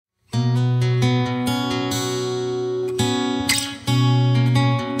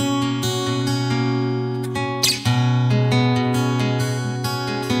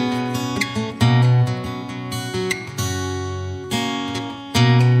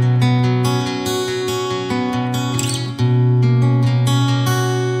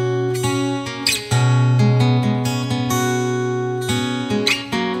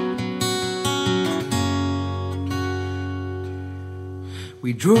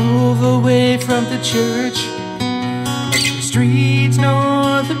drove away from the church, up the streets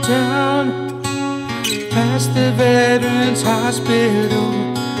north of town, past the Veterans Hospital,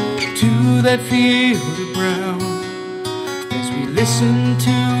 to that field of brown. As we listened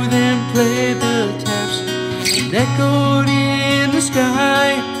to them play the taps, it echoed in the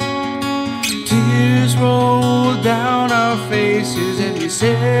sky. Tears rolled down our faces and we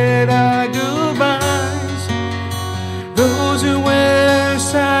said our goodbyes. Those who wear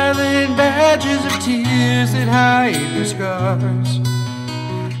silent badges of tears that hide their scars.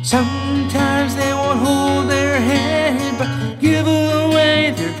 Sometimes they won't hold their hand but give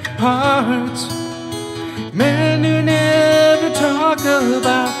away their hearts. Men who never talk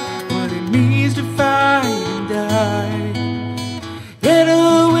about what it means to fight and die, yet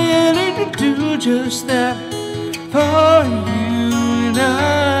are willing to do just that for you and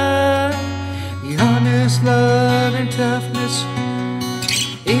I. The honest love and toughness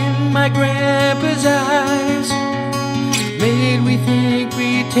in my grandpa's eyes made me think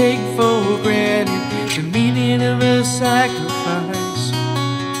we take for granted the meaning of a sacrifice.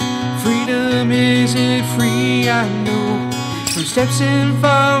 Freedom isn't free, I know, from steps in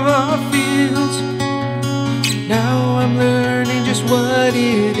far-off fields. Now I'm learning just what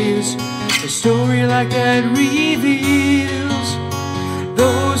it is a story like that reveals.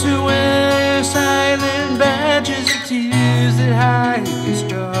 Those who wear silent badges of tears that hide their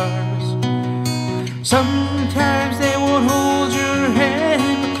scars. Sometimes they won't hold your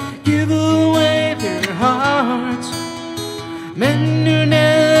hand but give away their hearts. Men who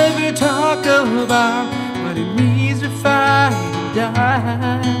never talk about what it means to fight and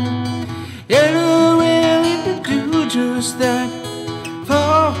die, yet are willing to do just that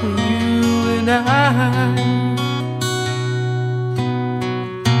for you and I.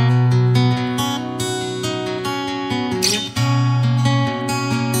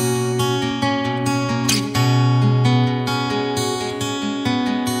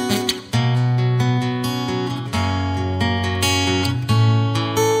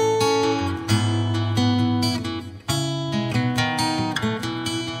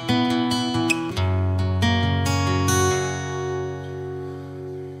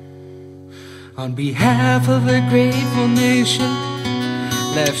 On behalf of a grateful nation,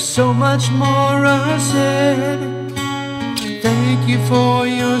 left so much more unsaid. Thank you for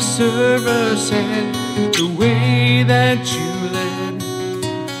your service and the way that you led.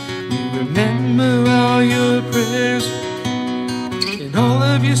 We remember all your prayers and all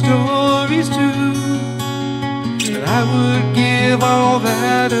of your stories too. But I would give all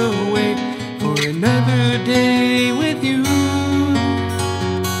that away for another day with you.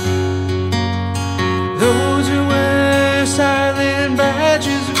 Those who wear silent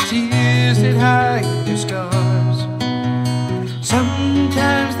badges of tears that hide their scars.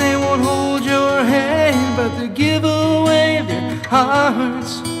 Sometimes they won't hold your hand, but they give away their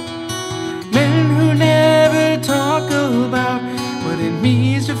hearts. Men who never talk about what it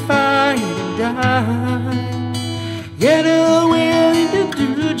means to fight and die, yet